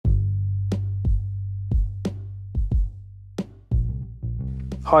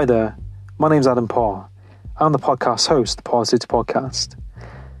Hi there, my name's Adam Parr. I'm the podcast host of the Parrsitivity podcast.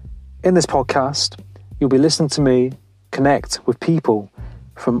 In this podcast, you'll be listening to me connect with people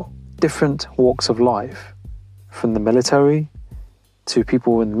from different walks of life, from the military to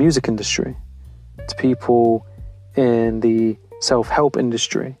people in the music industry, to people in the self-help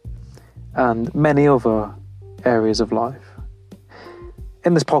industry, and many other areas of life.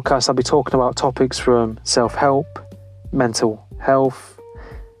 In this podcast, I'll be talking about topics from self-help, mental health,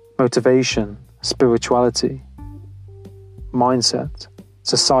 motivation, spirituality, mindset,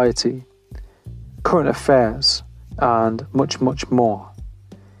 society, current affairs, and much, much more.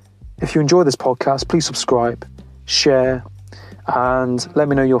 If you enjoy this podcast, please subscribe, share, and let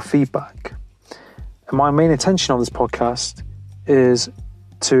me know your feedback. And my main intention on this podcast is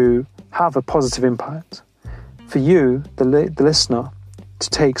to have a positive impact for you, the listener, to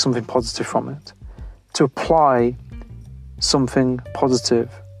take something positive from it, to apply something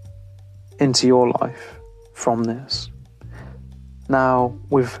positive into your life from this. Now,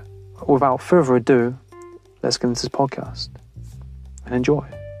 without further ado, let's get into this podcast and enjoy.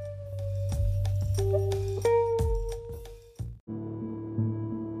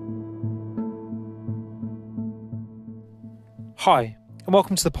 Hi, and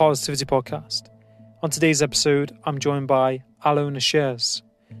welcome to the Parrsitivity podcast. On today's episode, I'm joined by Aliona shares.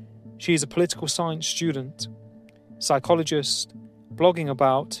 She is a political science student, psychologist, blogging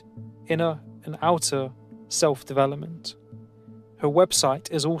about inner and outer self-development. Her website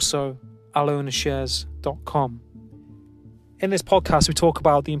is also alionashares.com. In this podcast, we talk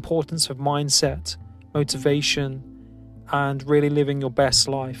about the importance of mindset, motivation, and really living your best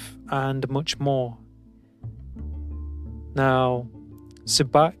life, and much more. Now,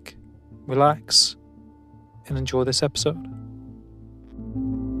 sit back, relax, and enjoy this episode.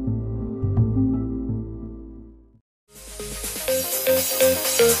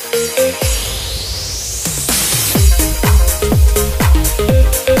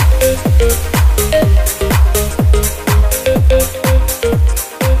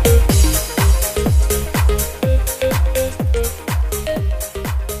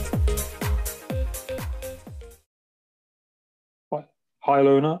 Hi,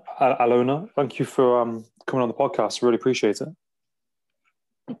 Aliona. Thank you for coming on the podcast. Really appreciate it.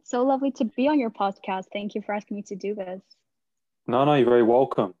 It's so lovely to be on your podcast. Thank you for asking me to do this. No, you're very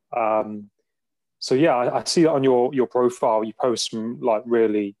welcome. So yeah, I see that on your profile. You post some like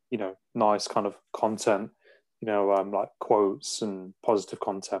really, nice kind of content, like quotes and positive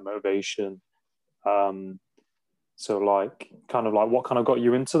content, motivation. So like, kind of like, what kind of got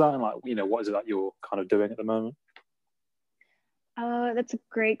you into that, and like, what is it that you're kind of doing at the moment? That's a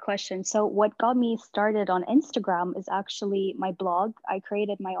great question. So what got me started on Instagram is actually my blog. I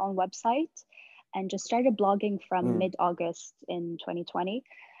created my own website and just started blogging from mid-August in 2020.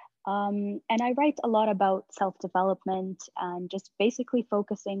 And I write a lot about self-development and just basically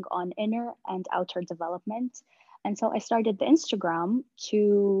focusing on inner and outer development. And so I started the Instagram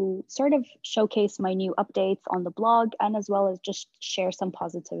to sort of showcase my new updates on the blog and as well as just share some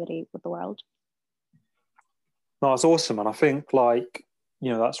positivity with the world. No, that's awesome. And I think like,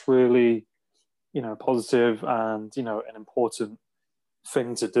 that's really, positive and, an important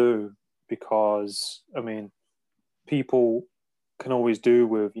thing to do, because, I mean, people can always do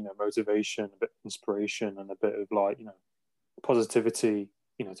with, motivation, a bit of inspiration and a bit of like, positivity,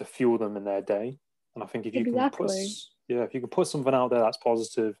 to fuel them in their day. And I think if you can put something out there that's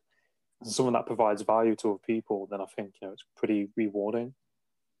positive and something that provides value to other people, then I think, it's pretty rewarding.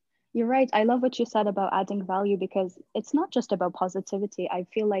 You're right. I love what you said about adding value, because it's not just about positivity. I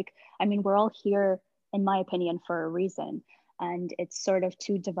feel like, we're all here, in my opinion, for a reason. And it's sort of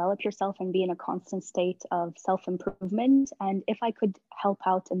to develop yourself and be in a constant state of self-improvement. And if I could help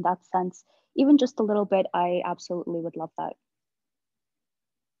out in that sense, even just a little bit, I absolutely would love that.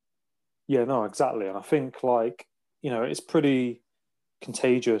 Yeah, no, exactly. And I think like, it's pretty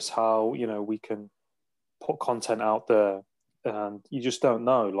contagious how, we can put content out there and you just don't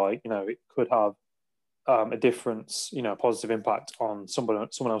know, like, it could have a difference, positive impact on someone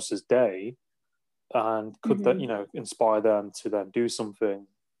else's day, and could that, inspire them to then do something,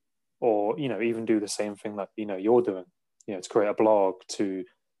 or, even do the same thing that, you're doing, to create a blog, to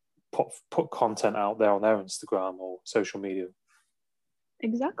put content out there on their Instagram or social media.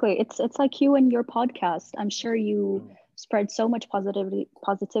 Exactly. It's like you and your podcast. I'm sure you spread so much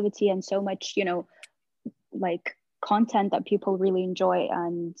positivity and so much, like content that people really enjoy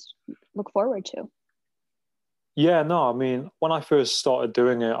and look forward to. Yeah, no, I mean, when I first started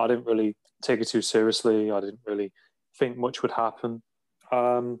doing it, I didn't really take it too seriously. I didn't really think much would happen.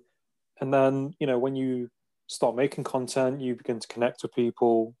 And then, when you start making content, you begin to connect with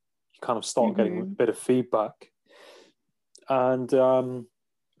people, you kind of start getting a Mm-hmm. bit of feedback. And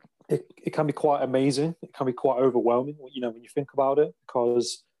it can be quite amazing. It can be quite overwhelming, when you think about it,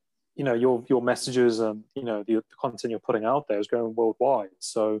 because, your messages and, the content you're putting out there is going worldwide.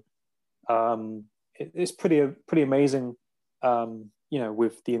 So it's pretty amazing,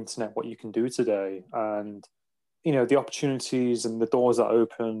 with the internet, what you can do today, and, the opportunities and the doors that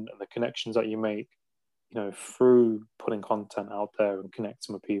open and the connections that you make, through putting content out there and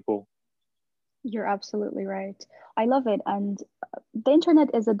connecting with people. You're absolutely right. I love it. And the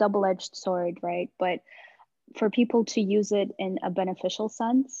internet is a double-edged sword, right? But for people to use it in a beneficial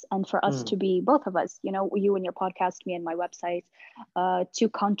sense, and for us Mm. to be, both of us, you and your podcast, me and my website, to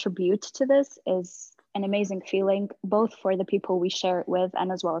contribute to this is an amazing feeling, both for the people we share it with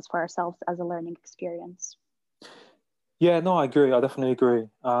and as well as for ourselves as a learning experience. Yeah, no, I agree. I definitely agree.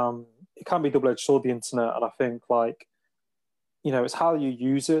 It can be a double-edged sword, the internet, and I think, like, it's how you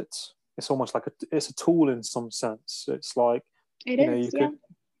use it. It's almost like it's a tool in some sense. It's like, It is, you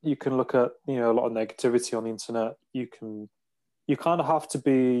yeah. can look at, a lot of negativity on the internet. You kind of have to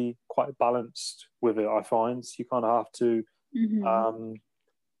be quite balanced with it, I find. You kind of have to Mm-hmm.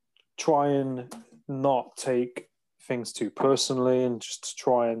 try and not take things too personally, and just to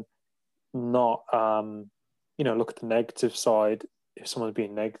try and not, look at the negative side if someone's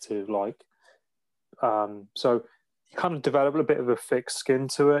being negative. Like, so you kind of develop a bit of a thick skin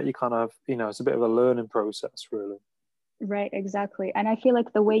to it. You kind of, it's a bit of a learning process, really. Right, exactly. And I feel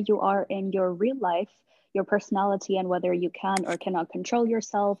like the way you are in your real life, your personality, and whether you can or cannot control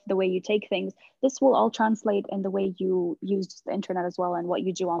yourself, the way you take things, this will all translate in the way you use the internet as well and what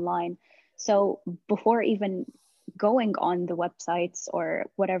you do online. So before even going on the websites or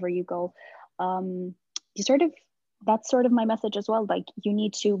whatever you go, you sort of, that's sort of my message as well. Like, you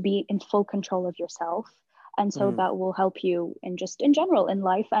need to be in full control of yourself. And so Mm. that will help you in just in general in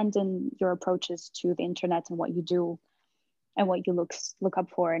life and in your approaches to the internet and what you do and what you look up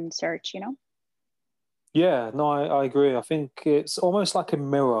for and search. Yeah, no, I agree. I think it's almost like a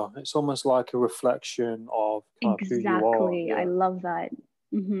mirror. It's almost like a reflection of kind of who you are. Exactly. I Yeah. love that.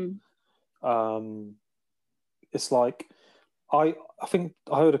 Mm-hmm. Um, it's like I think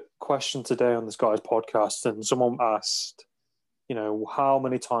I heard a question today on this guy's podcast, and someone asked, how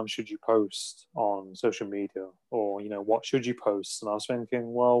many times should you post on social media, or, what should you post? And I was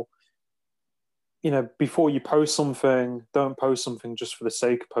thinking, well, before you post something, don't post something just for the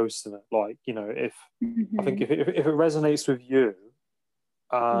sake of posting it. Like, if I think Mm-hmm. if it resonates with you,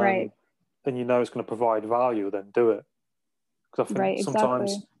 Right. um, and it's going to provide value, then do it. Because I think Right. Exactly.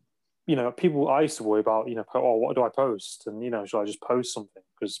 sometimes, people, I used to worry about, oh, what do I post? And, should I just post something?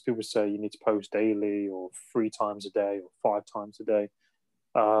 Because people say you need to post daily or 3 times a day or 5 times a day.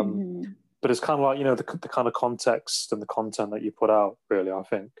 Mm-hmm. But it's kind of like, the kind of context and the content that you put out, really, I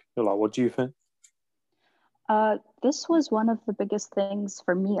think. You're like, what do you think? This was one of the biggest things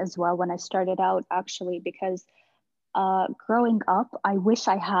for me as well when I started out, actually, because growing up, I wish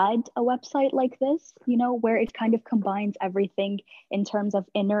I had a website like this, where it kind of combines everything in terms of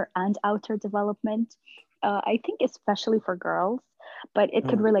inner and outer development. I think especially for girls, but it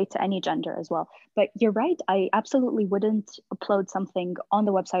could Mm. relate to any gender as well. But you're right, I absolutely wouldn't upload something on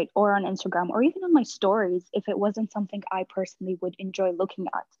the website or on Instagram or even on my stories if it wasn't something I personally would enjoy looking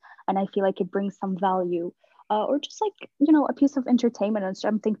at. And I feel like it brings some value, or just like, a piece of entertainment and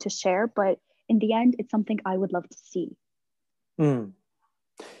something to share. But in the end, it's something I would love to see. Mm.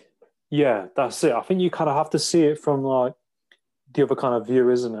 Yeah, that's it. I think you kind of have to see it from, like, the other kind of view,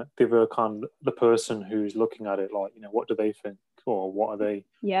 isn't it? The other kind of the person who's looking at it, like, what do they think, or what are they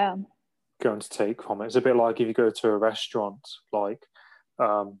Yeah. going to take from it? It's a bit like if you go to a restaurant, like,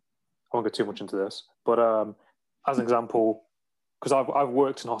 I won't go too much into this, but as an example, because I've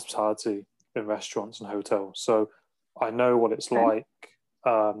worked in hospitality in restaurants and hotels, so I know what it's Okay. like,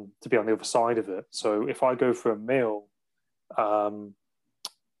 to be on the other side of it. So if I go for a meal, I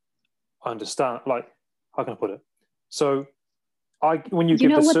understand. Like, how can I put it? So when you You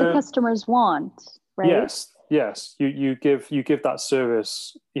give know the what the serve, customers want, right? yes, you give that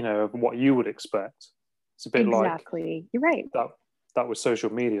service, of what you would expect. It's a bit like Exactly. You're right. that with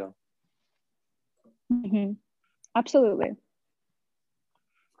social media. Hmm. Absolutely.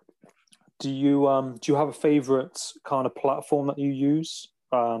 Do you have a favorite kind of platform that you use,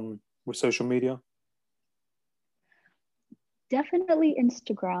 with social media? Definitely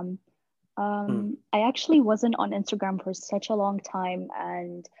Instagram. Mm, I actually wasn't on Instagram for such a long time,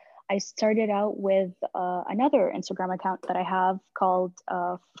 and I started out with another Instagram account that I have called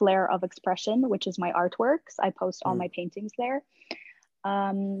Flare of Expression, which is my artworks. I post all mm, my paintings there.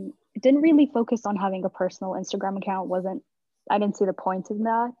 Didn't really focus on having a personal Instagram account. I didn't see the point in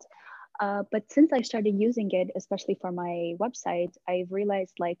that. But since I started using it, especially for my website, I've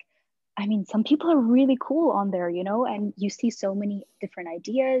realized like, I mean, some people are really cool on there, you know, and you see so many different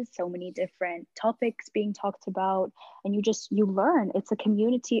ideas, so many different topics being talked about, and you learn. It's a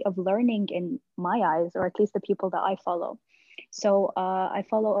community of learning in my eyes, or at least the people that I follow. So I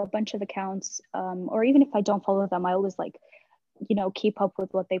follow a bunch of accounts, or even if I don't follow them, I always like, you know, keep up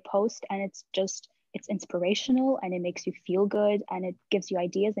with what they post, and it's inspirational and it makes you feel good and it gives you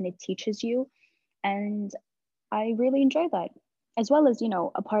ideas and it teaches you, and I really enjoy that, as well as, you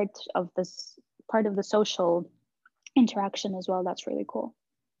know, a part of the social interaction as well. That's really cool.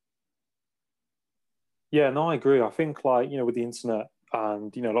 Yeah, no, I agree. I think like, with the internet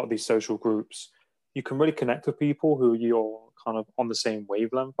and, a lot of these social groups, you can really connect with people who you're kind of on the same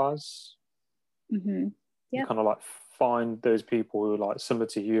wavelength as. Mm-hmm. You Yeah. kind of like find those people who are like similar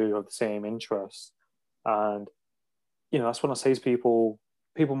to you, who have the same interests. And, that's when I say to people,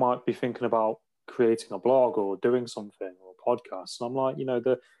 people might be thinking about creating a blog or doing something or a podcast. And I'm like,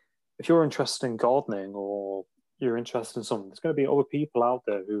 if you're interested in gardening or you're interested in something, there's going to be other people out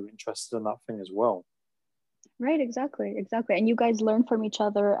there who are interested in that thing as well. Right, exactly, exactly. And you guys learn from each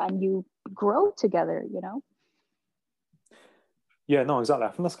other and you grow together, you know? Yeah, no, exactly. I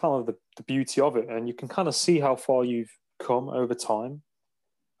think that's kind of the beauty of it. And you can kind of see how far you've come over time.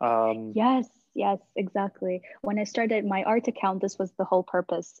 Yes, yes, exactly. When I started my art account, this was the whole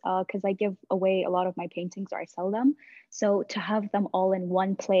purpose, because I give away a lot of my paintings or I sell them. So to have them all in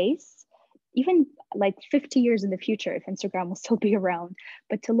one place, even like 50 years in the future, if Instagram will still be around,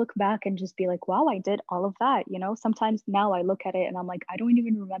 but to look back and just be like, wow, I did all of that, you know? Sometimes now I look at it and I'm like, I don't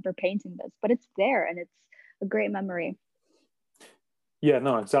even remember painting this, but it's there and it's a great memory. Yeah,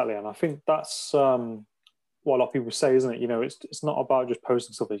 no, exactly. And I think that's what a lot of people say, isn't it? It's not about just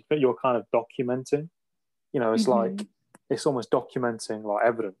posting something that you're kind of documenting. It's Mm-hmm. like it's almost documenting like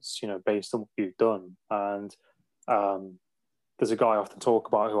evidence, based on what you've done. And um, there's a guy I often talk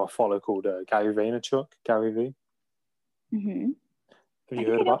about who I follow called Gary Vaynerchuk, Gary V. Mm-hmm. Have I you think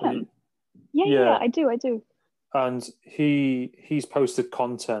heard I know about it? him. Yeah, yeah, yeah, Yeah, I do, I do. and he's posted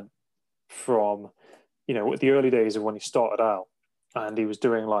content from the early days of when he started out, and he was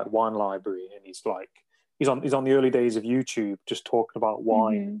doing like wine library, and he's on the early days of YouTube, just talking about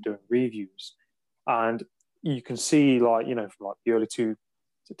wine and Mm-hmm. doing reviews, and you can see like from like the early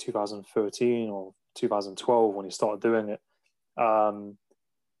 2013 or 2012 when he started doing it, um,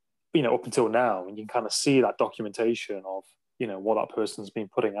 up until now, and you can kind of see that documentation of what that person's been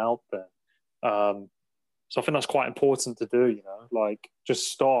putting out there. So I think that's quite important to do, like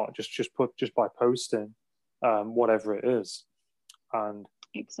just start, just by posting, whatever it is. And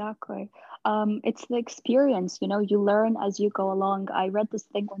Exactly. It's the experience, you know, you learn as you go along. I read this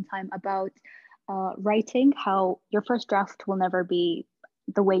thing one time about writing, how your first draft will never be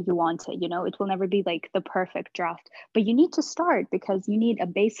the way you want it, you know, it will never be like the perfect draft, but you need to start because you need a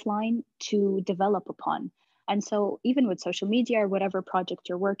baseline to develop upon. And so, even with social media or whatever project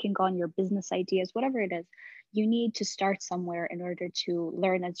you're working on, your business ideas, whatever it is, you need to start somewhere in order to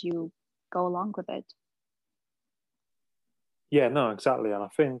learn as you go along with it. yeah, no, exactly. And I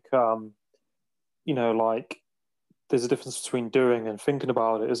think, like there's a difference between doing and thinking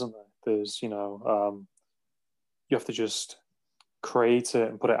about it, isn't there? There's, you have to just create it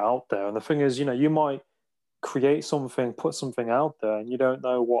and put it out there. And the thing is, you might create something, put something out there, and you don't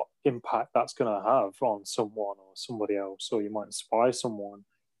know what impact that's going to have on someone or somebody else, or you might inspire someone.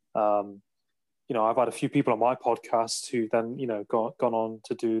 Um, I've had a few people on my podcast who then, gone on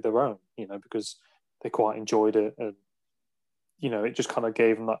to do their own, because they quite enjoyed it, and it just kind of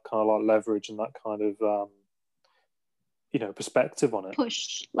gave them that kind of like leverage and that kind of perspective on it.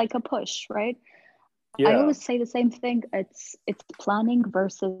 Push, like a push, right? I Yeah, always say the same thing. It's planning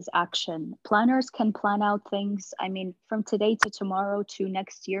versus action. Planners can plan out things, I mean, from today to tomorrow to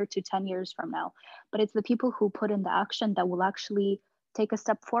next year to 10 years from now. But it's the people who put in the action that will actually take a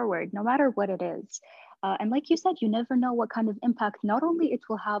step forward, no matter what it is. And like you said, you never know what kind of impact not only it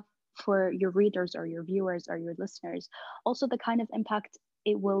will have for your readers or your viewers or your listeners, also the kind of impact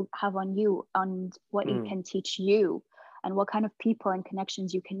it will have on you, on what it mm. can teach you and what kind of people and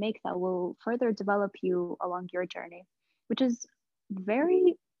connections you can make that will further develop you along your journey, which is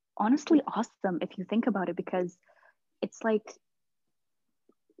very honestly awesome if you think about it, because it's like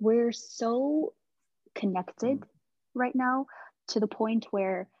we're so connected Mm. right now to the point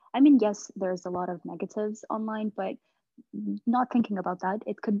where, I mean, yes, there's a lot of negatives online, but not thinking about that,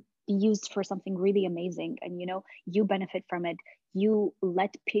 it could be used for something really amazing. And, you know, you benefit from it. You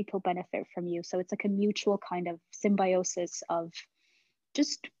let people benefit from you. So it's like a mutual kind of symbiosis of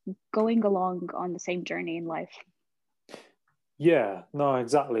just going along on the same journey in life. Yeah, no,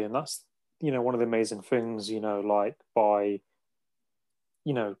 exactly. And that's, one of the amazing things, like by,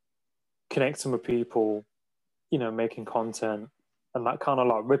 you know, connecting with people, making content and that kind of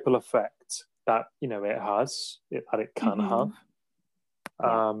like ripple effect that, that it can have.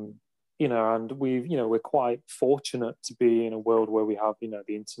 Yeah. And we're quite fortunate to be in a world where we have,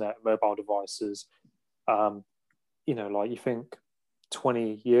 the internet, mobile devices. Like you think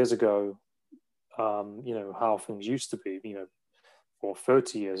 20 years ago, how things used to be, or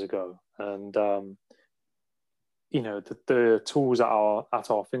 30 years ago. And, the tools at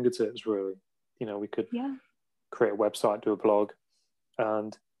our fingertips, really. We could create a website, do a blog,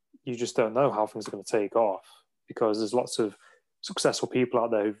 and you just don't know how things are going to take off, because there's lots of successful people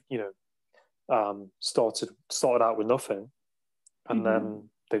out there who've, started out with nothing, and then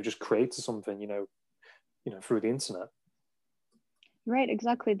they've just created something, through the internet. Right,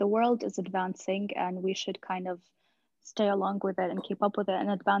 exactly. The world is advancing, and we should kind of stay along with it and keep up with it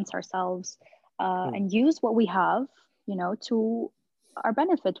and advance ourselves, and use what we have, to our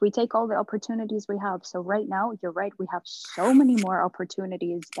benefit. We take all the opportunities we have. So right now, you're right, we have so many more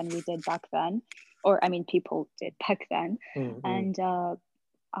opportunities than we did back then, or I mean, people did back then. And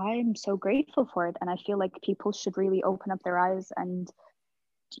I'm so grateful for it. And I feel like people should really open up their eyes and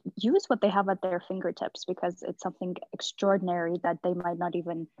use what they have at their fingertips, because it's something extraordinary that they might not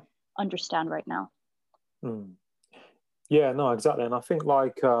even understand right now. Yeah, no, exactly. And I think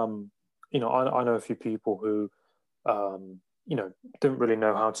like, I know a few people who, didn't really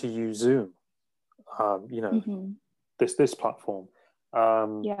know how to use Zoom, this platform.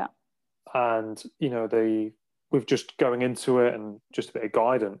 Yeah. And, with just going into it and just a bit of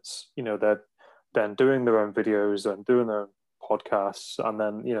guidance, they're then doing their own videos and doing their own podcasts, and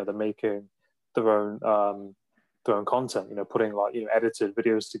then, they're making their own content, putting like, edited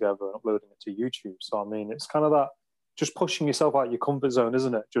videos together and uploading it to YouTube. So, I mean, it's kind of that just pushing yourself out your comfort zone,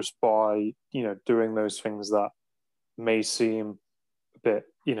 isn't it? Just by, doing those things that may seem a bit,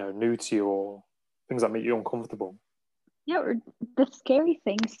 new to you, or things that make you uncomfortable. Yeah, the scary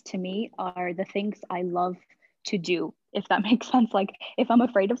things to me are the things I love to do, if that makes sense. Like if I'm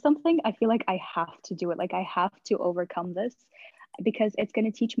afraid of something, I feel like I have to do it. Like I have to overcome this, because it's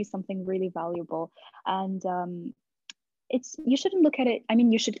going to teach me something really valuable. And you shouldn't look at it, I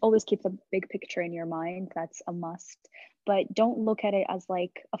mean, you should always keep the big picture in your mind. That's a must. But don't look at it as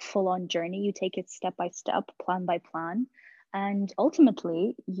like a full-on journey. You take it step by step, plan by plan. And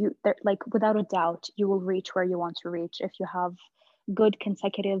ultimately, like without a doubt, you will reach where you want to reach if you have good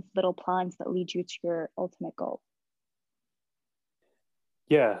consecutive little plans that lead you to your ultimate goal.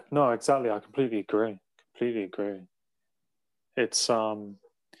 Yeah, no, exactly. I completely agree. It's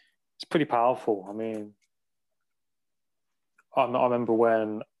pretty powerful. I mean, I remember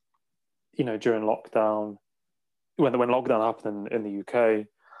when, during lockdown, when lockdown happened in the UK,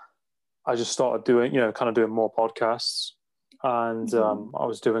 I just started doing, kind of doing more podcasts, and I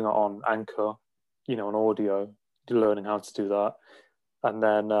was doing it on Anchor, on audio, learning how to do that, and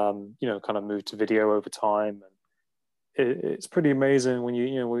then kind of moved to video over time. And it's pretty amazing when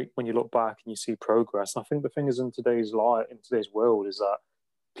when you look back and you see progress. And I think the thing is, in today's world, is that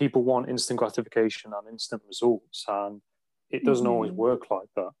people want instant gratification and instant results, and it doesn't always work like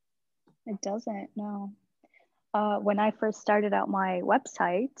that. It doesn't, no. When I first started out my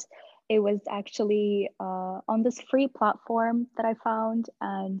website, it was actually on this free platform that I found,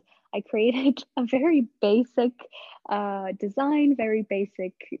 and I created a very basic design, very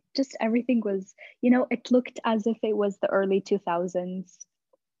basic, just everything was, it looked as if it was the early 2000s.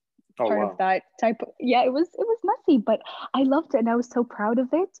 Part of that type of, yeah, it was messy, but I loved it and I was so proud of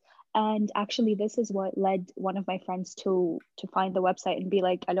it. And actually this is what led one of my friends to find the website and be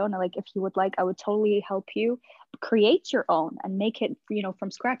like, Aliona, like if you would like, I would totally help you create your own and make it,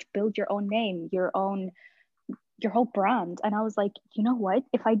 from scratch, build your own name, your whole brand. And I was like, you know what,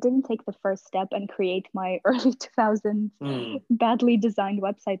 if I didn't take the first step and create my early 2000s badly designed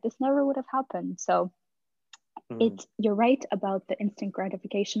website, this never would have happened. So you're right about the instant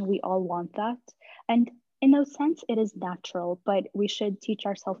gratification. We all want that. And in a sense, it is natural, but we should teach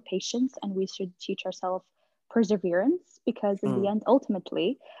ourselves patience and we should teach ourselves perseverance, because in the end,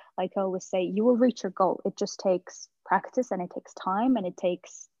 ultimately, like I always say, you will reach your goal. It just takes practice and it takes time and it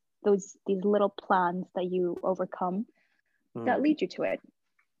takes these little plans that you overcome that lead you to it.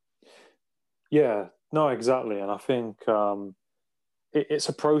 Yeah, no, exactly. And I think it's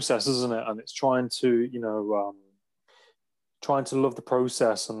a process, isn't it? And it's trying to, trying to love the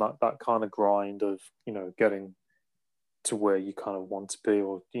process and that kind of grind of, getting to where you kind of want to be,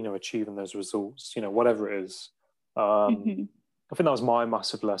 or, achieving those results, whatever it is. I think that was my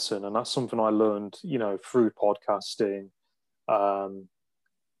massive lesson, and that's something I learned, through podcasting. Um,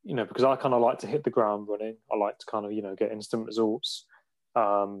 because I kind of like to hit the ground running. I like to kind of, get instant results.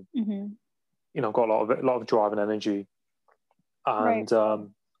 Mm-hmm. I've got a lot of drive and energy, Right. and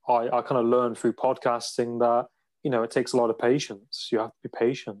I kind of learned through podcasting that it takes a lot of patience. You have to be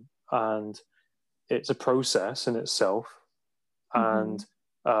patient, and it's a process in itself, Mm-hmm.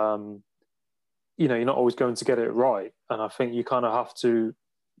 and you're not always going to get it right, and I think you kind of have to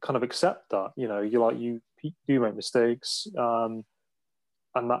kind of accept that. You do make mistakes, and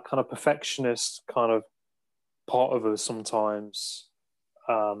that kind of perfectionist kind of part of us sometimes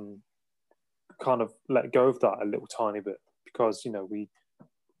kind of let go of that a little tiny bit, because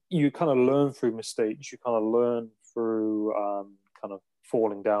you kind of learn through mistakes, you kind of learn through kind of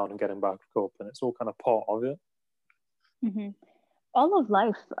falling down and getting back up, and it's all kind of part of it. Mm-hmm. All of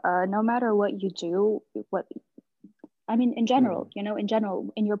life, no matter what you do, in general,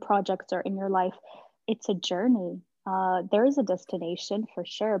 in your projects or in your life, it's a journey. There is a destination for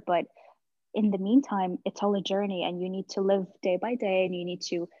sure, but in the meantime, it's all a journey, and you need to live day by day, and you need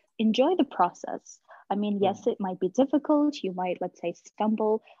to enjoy the process. Yes, it might be difficult. You might, let's say,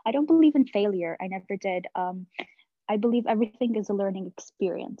 stumble. I don't believe in failure. I never did. I believe everything is a learning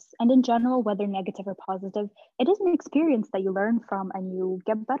experience. And in general, whether negative or positive, it is an experience that you learn from and you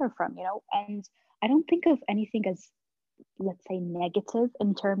get better from, And I don't think of anything as, let's say, negative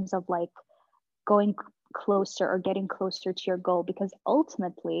in terms of like going closer or getting closer to your goal, because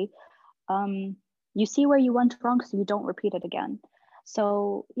ultimately, you see where you went wrong so you don't repeat it again.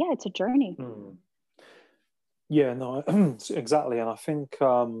 So yeah, it's a journey. Yeah, no, exactly. And I think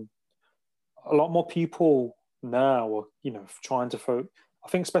a lot more people now are, trying to I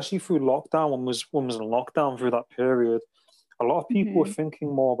think especially through lockdown, when was in lockdown through that period, a lot of people were thinking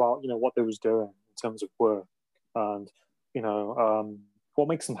more about, what they was doing in terms of work, and, what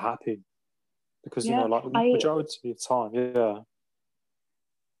makes them happy. Because, Yeah, like majority of the time, yeah.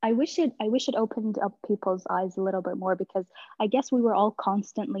 I wish it opened up people's eyes a little bit more, because I guess we were all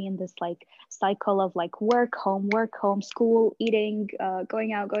constantly in this like cycle of like work, home, school, eating,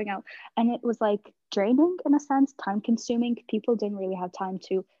 going out, and it was like draining in a sense, time consuming. People didn't really have time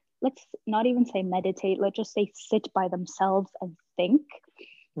to, let's not even say meditate, let's just say sit by themselves and think.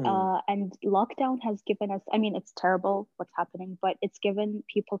 And lockdown has given us, it's terrible what's happening, but it's given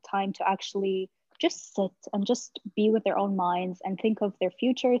people time to actually just sit and just be with their own minds and think of their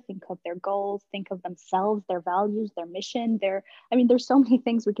future, think of their goals, think of themselves, their values, their mission, there's so many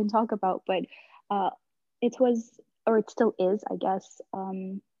things we can talk about, but it was, or it still is, I guess,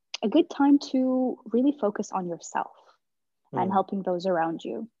 a good time to really focus on yourself and helping those around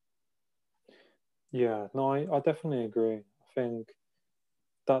you. Yeah, no, I definitely agree. I think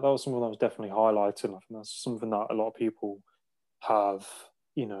that was something that was definitely highlighted. I think that's something that a lot of people have,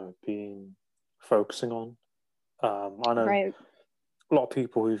 been focusing on. I know Right. a lot of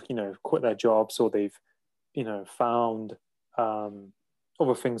people who've, quit their jobs, or they've, found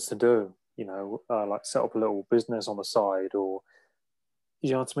other things to do, like set up a little business on the side, or,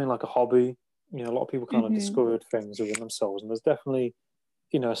 you know what I mean, like a hobby. A lot of people kind of discovered things within themselves, and there's definitely,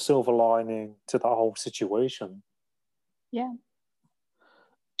 a silver lining to that whole situation. Yeah.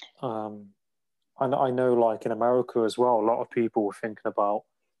 I know, like in America as well, a lot of people were thinking about,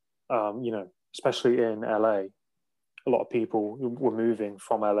 especially in LA, a lot of people were moving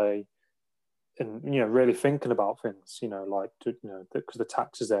from LA, and really thinking about things, like because the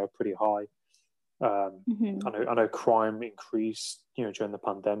taxes there are pretty high. I know crime increased, during the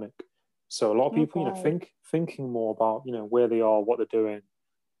pandemic, so a lot of people, thinking more about where they are, what they're doing,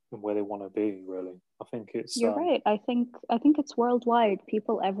 and where they want to be. Really, I think it's. You're right. I think it's worldwide.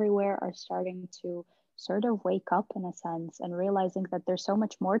 People everywhere are starting to sort of wake up in a sense and realizing that there's so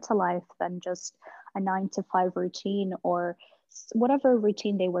much more to life than just a 9 to 5 routine or whatever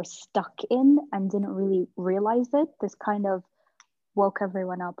routine they were stuck in and didn't really realize it. This kind of woke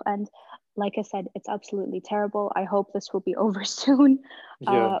everyone up. And like I said, it's absolutely terrible. I hope this will be over soon.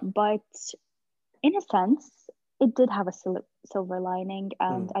 Yeah. But in a sense, it did have a silver lining,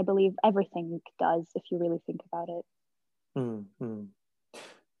 and I believe everything does if you really think about it.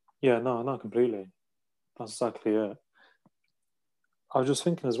 Yeah, no, completely. That's exactly it. I was just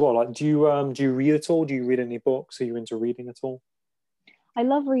thinking as well, like, do you read at all? Do you read any books? Are you into reading at all? I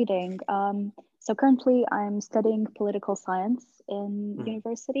love reading. So currently I'm studying political science in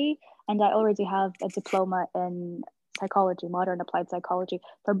university, and I already have a diploma in psychology, modern applied psychology.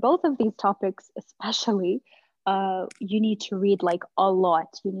 For both of these topics, especially, you need to read like a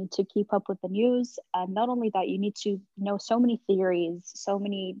lot. You need to keep up with the news. And not only that, you need to know so many theories, so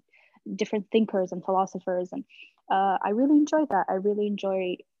many different thinkers and philosophers. And I really enjoy that. I really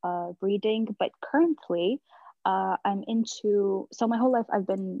enjoy reading, but currently I'm into, so my whole life I've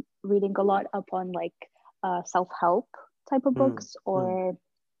been reading a lot up on like self-help type of Mm, books, mm, or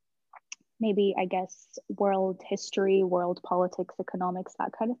maybe I guess world history, world politics, economics,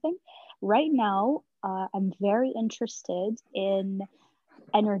 that kind of thing. Right now, I'm very interested in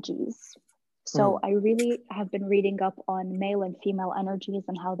energies. So mm, I really have been reading up on male and female energies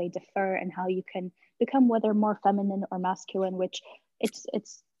and how they differ and how you can become whether more feminine or masculine, which it's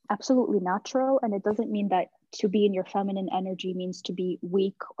absolutely natural, and it doesn't mean that to be in your feminine energy means to be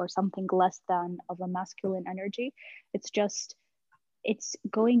weak or something less than of a masculine energy. It's just it's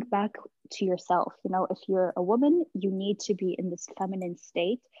going back to yourself. You know, if you're a woman, you need to be in this feminine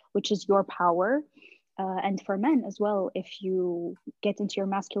state, which is your power. And for men as well, if you get into your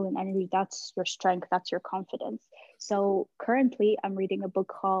masculine energy, that's your strength, that's your confidence. So currently, I'm reading a book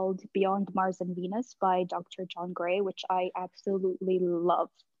called Beyond Mars and Venus by Dr. John Gray, which I absolutely love.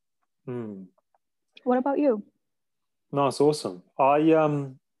 mm. What about you? Nice, awesome. I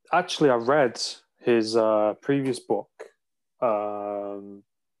read his previous book. Um,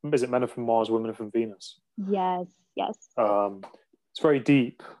 is it Men Are From Mars, Women Are From Venus? Yes, yes. Um, it's very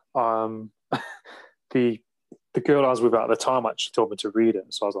deep. The the girl I was with at the time actually told me to read it,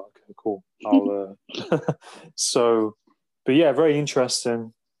 so I was like, okay, cool. I'll so, but yeah, very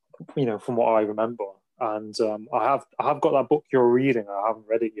interesting. You know, from what I remember, and I have got that book you're reading. I haven't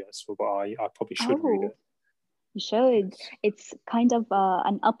read it yet, so but I probably should read Oh, it. you should. It's It's kind of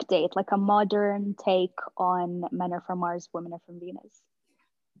an update, like a modern take on Men Are From Mars, Women Are From Venus.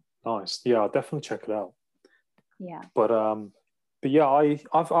 nice. Yeah, I'll definitely check it out. Yeah. But yeah,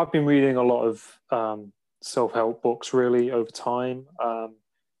 I've been reading a lot of self help books really over time.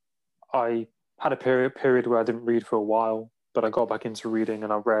 I had a period where I didn't read for a while, but I got back into reading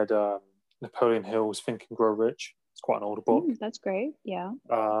and I read Napoleon Hill's Think and Grow Rich. It's quite an older book. That's great. Yeah.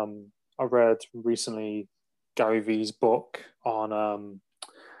 I read recently Gary Vee's book on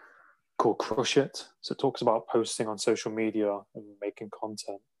called Crush It. So it talks about posting on social media and making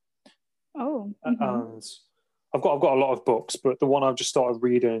content. Oh, And I've got a lot of books, but the one I've just started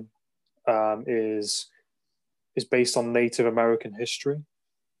reading is based on Native American history.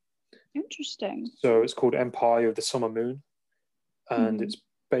 interesting. So it's called Empire of the Summer Moon, and Hmm. it's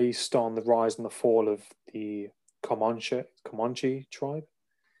based on the rise and the fall of the Comanche tribe.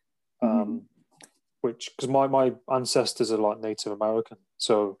 Hmm. Um, which because my ancestors are like Native American,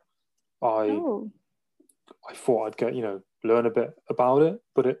 so I Oh, I thought I'd get learn a bit about it,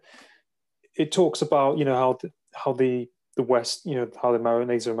 but it talks about how the West, how the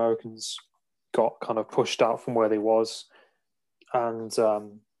Native Americans got kind of pushed out from where they was, and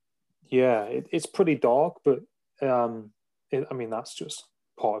yeah, it's pretty dark, but I mean that's just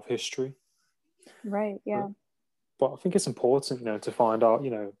part of history. right. But, Yeah. but I think it's important, to find out,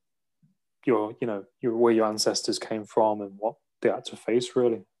 your where your ancestors came from and what they had to face,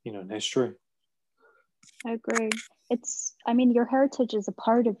 really, in history. I agree. I mean, your heritage is a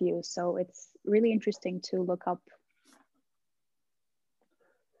part of you, so it's really interesting to look up.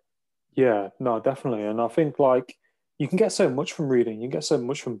 Yeah, no, definitely, and I think like you can get so much from reading, you can get so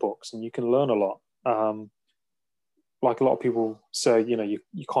much from books, and you can learn a lot. Like a lot of people say,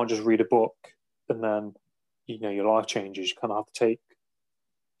 you can't just read a book and then your life changes. You kind of have to take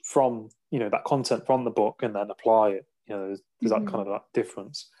from that content from the book and then apply it. There's that kind Hmm. of that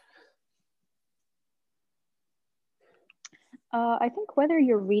difference. I think whether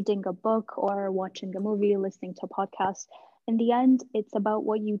you're reading a book or watching a movie, listening to a podcast, in the end, it's about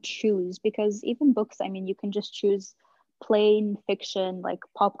what you choose. Because even books, I mean, you can just choose plain fiction, like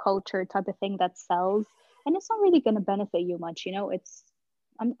pop culture type of thing that sells, and it's not really going to benefit you much. You know,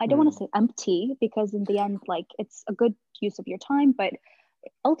 I don't want to Mm, say empty because in the end, like it's a good use of your time, but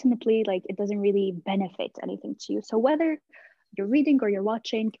ultimately, like it doesn't really benefit anything to you. So whether you're reading or you're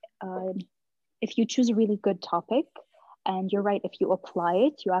watching, if you choose a really good topic, and you're right, if you apply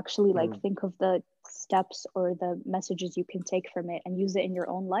it, you actually like mm. think of the steps or the messages you can take from it and use it in your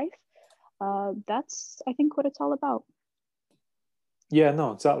own life. That's, I think, what it's all about. Yeah,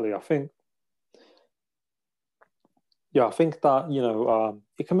 no, exactly. I think that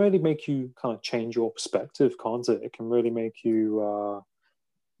it can really make you kind of change your perspective, can't it? It can really make you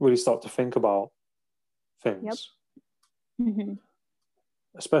really start to think about Yep. things. Hmm.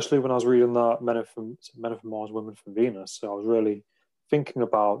 Especially when I was reading that Men Are From Mars, Women From Venus. So I was really thinking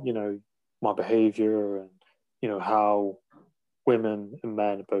about, my behavior and, how women and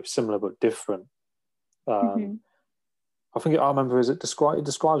men are both similar but different. Um, Hmm. I remember it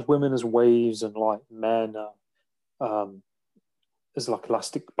describes women as waves and like men as like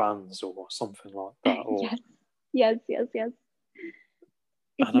elastic bands or something like that. Or Yes. Yes, yes, yes.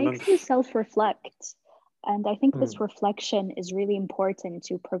 It And I remember, makes you self-reflect. And I think this mm, reflection is really important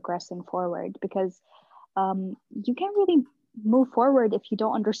to progressing forward, because you can't really move forward if you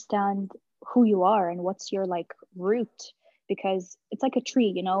don't understand who you are and what's your like root. Because it's like a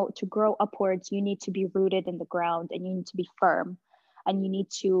tree, you know, to grow upwards, you need to be rooted in the ground and you need to be firm, and you need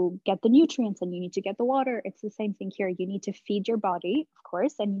to get the nutrients and you need to get the water. It's the same thing here. You need to feed your body, of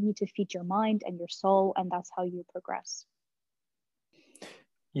course, and you need to feed your mind and your soul, and that's how you progress.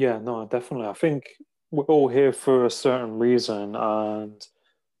 yeah, no, definitely. I think we're all here for a certain reason, and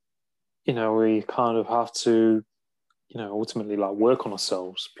we kind of have to, ultimately like work on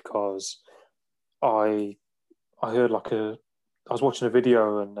ourselves because I I heard like I was watching a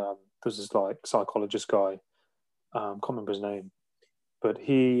video and there's this like psychologist guy, can't remember his name, but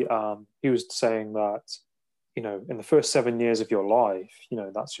he was saying that in the first 7 years of your life,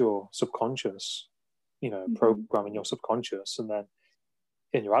 that's your subconscious, Mm-hmm. programming your subconscious, and then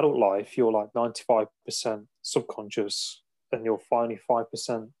in your adult life, you're like 95% subconscious, and you're finally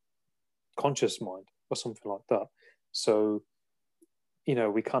 5% conscious mind or something like that. So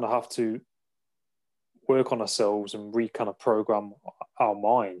we kind of have to work on ourselves and kind of program our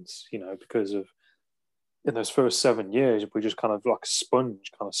minds, because of in those first 7 years, we're just kind of like a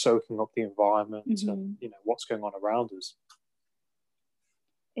sponge, kind of soaking up the environment and Mm-hmm. what's going on around us.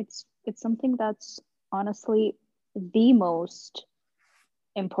 It's something that's honestly the most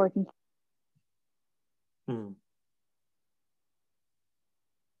important Mm.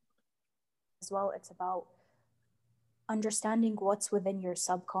 as well. It's about understanding what's within your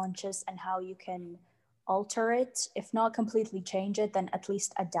subconscious and how you can alter it. If not completely change it, then at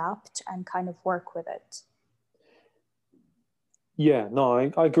least adapt and kind of work with it. Yeah, no,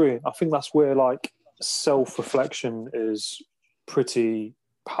 I agree. I think that's where like self-reflection is pretty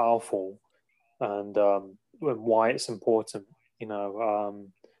powerful, and why it's important,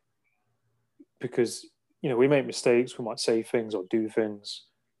 because we make mistakes, we might say things or do things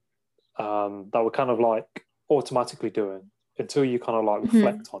that we're kind of like automatically doing. Until you kind of like Mm-hmm.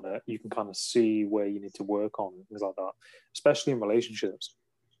 reflect on it, you can kind of see where you need to work on and things like that, especially in relationships.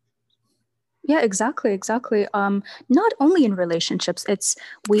 Yeah, exactly, exactly. Not only in relationships, it's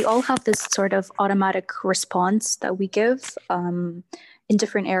we all have this sort of automatic response that we give in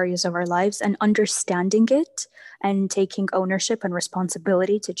different areas of our lives, and understanding it and taking ownership and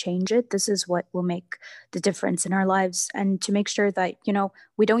responsibility to change it. This is what will make the difference in our lives, and to make sure that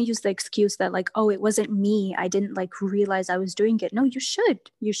we don't use the excuse that like, oh, it wasn't me. I didn't like realize I was doing it. No, you should.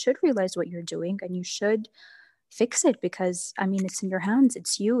 You should realize what you're doing, and you should fix it, because I mean, it's in your hands.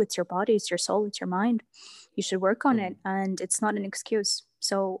 It's you, it's your body, it's your soul, it's your mind. You should work on Mm. it, and it's not an excuse.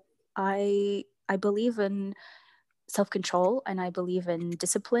 So I believe in self-control, and I believe in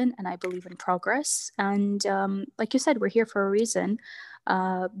discipline, and I believe in progress. And like you said, we're here for a reason,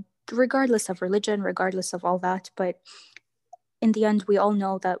 uh, regardless of religion, regardless of all that. But in the end, we all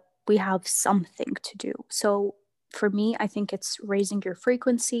know that we have something to do. So for me, I think it's raising your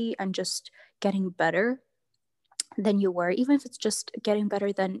frequency and just getting better than you were, even if it's just getting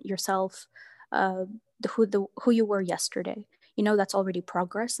better than yourself, uh, who you were yesterday. That's already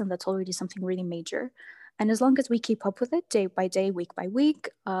progress, and that's already something really major. And as long as we keep up with it day by day, week by week,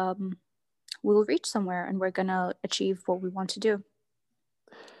 we'll reach somewhere, and we're gonna achieve what we want to do.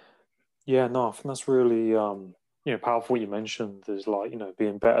 Yeah, no, I think that's really powerful. What you mentioned is like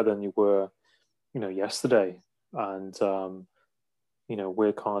being better than you were yesterday, and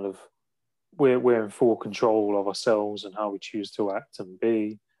we're kind of we're in full control of ourselves and how we choose to act and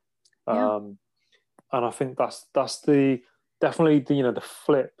be. Yeah. Um, and I think that's the definitely the the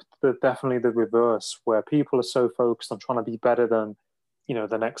flip, definitely the reverse, where people are so focused on trying to be better than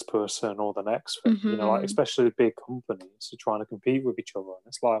the next person or the next thing. Like Mm-hmm. especially big companies are trying to compete with each other, and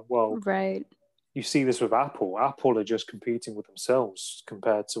it's like, well, Right. you see this with Apple. Apple are just competing with themselves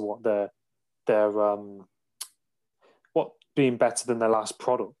compared to what their what being better than their last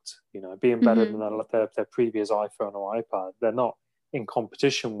product, being better than Mm-hmm. their previous iPhone or iPad. They're not in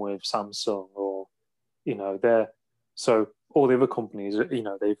competition with Samsung or, they're so all the other companies,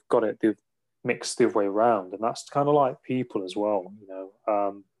 they've got it, they've mixed the other way around. And that's kind of like people as well,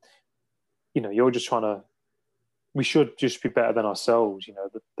 you're just trying to, we should just be better than ourselves,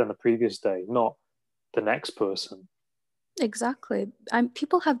 than the previous day, not the next person. Exactly.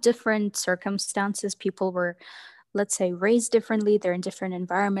 People have different circumstances. People were, let's say, raised differently. They're in different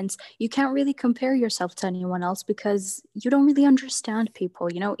environments. You can't really compare yourself to anyone else because you don't really understand people.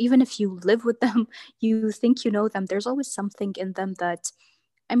 Even if you live with them, you think you know them, there's always something in them that,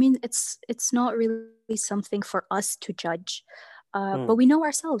 I mean, it's not really something for us to judge. But we know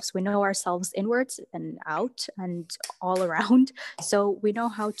ourselves. We know ourselves inwards and out and all around. So we know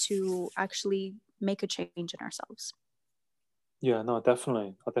how to actually make a change in ourselves. Yeah, no,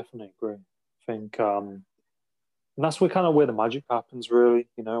 definitely. I definitely agree. I think, and that's where the magic happens, really,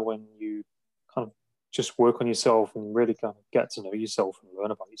 when you kind of just work on yourself and really kind of get to know yourself and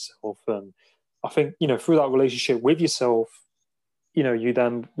learn about yourself. And I think, through that relationship with yourself, you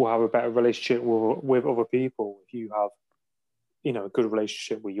then will have a better relationship with other people if you have, a good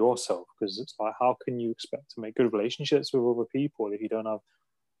relationship with yourself. Because it's like, how can you expect to make good relationships with other people if you don't have,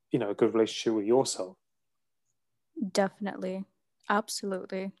 a good relationship with yourself? Definitely.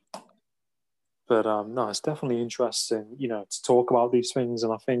 Absolutely. But no, it's definitely interesting, to talk about these things.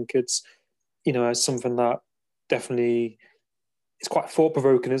 And I think it's, it's something that definitely, it's quite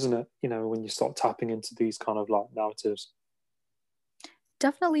thought-provoking, isn't it? When you start tapping into these kind of like narratives.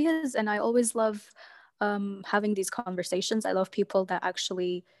 Definitely is. And I always love having these conversations. I love people that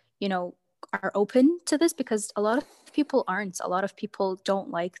actually, are open to this, because a lot of people aren't. A lot of people don't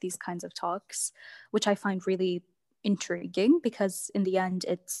like these kinds of talks, which I find really intriguing, because in the end,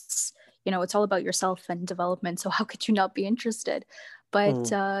 it's all about yourself and development. So how could you not be interested?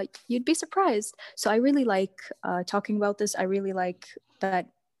 But you'd be surprised. So I really like talking about this. I really like that,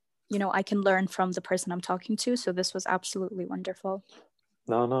 I can learn from the person I'm talking to. So this was absolutely wonderful.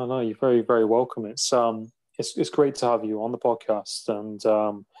 No. You're very, very welcome. It's great to have you on the podcast. And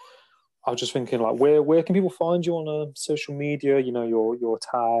I was just thinking, like, where can people find you on social media? Your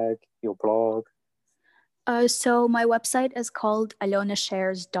tag, your blog. So my website is called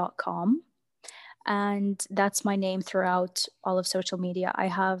alionashares.com. And that's my name throughout all of social media. I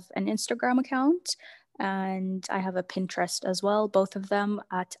have an Instagram account and I have a Pinterest as well, both of them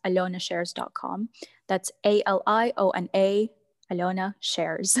at alionashares.com. That's ALIONA, Aliona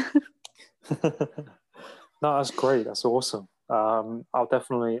Shares. No, that's great. That's awesome.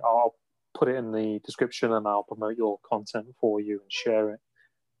 I'll put it in the description and I'll promote your content for you and share it.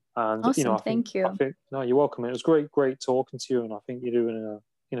 And awesome. Thank you. No, you're welcome. It was great talking to you, and I think you're doing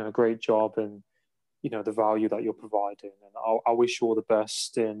a great job in the value that you're providing. And I wish you all the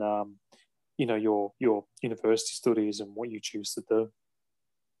best in your university studies and what you choose to do.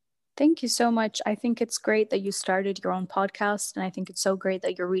 Thank you so much. I think it's great that you started your own podcast, and I think it's so great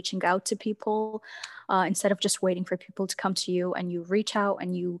that you're reaching out to people instead of just waiting for people to come to you, and you reach out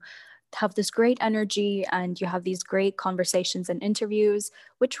and you have this great energy and you have these great conversations and interviews,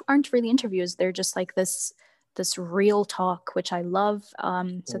 which aren't really interviews. They're just like this real talk, which I love.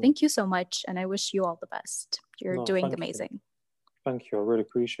 So thank you so much. And I wish you all the best. You're doing amazing. Thank you. I really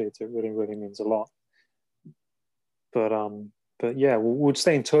appreciate it. It really, really means a lot. But yeah, we'll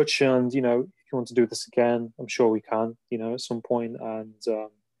stay in touch. And, if you want to do this again, I'm sure we can, at some point. And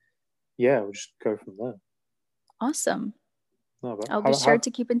yeah, we'll just go from there. Awesome. No, but I'll be sure to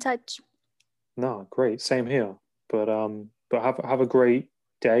keep in touch. No, great. Same here. But have a great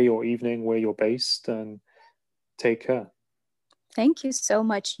day or evening where you're based, and take care. Thank you so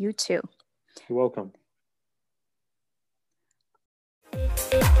much. You too. You're welcome.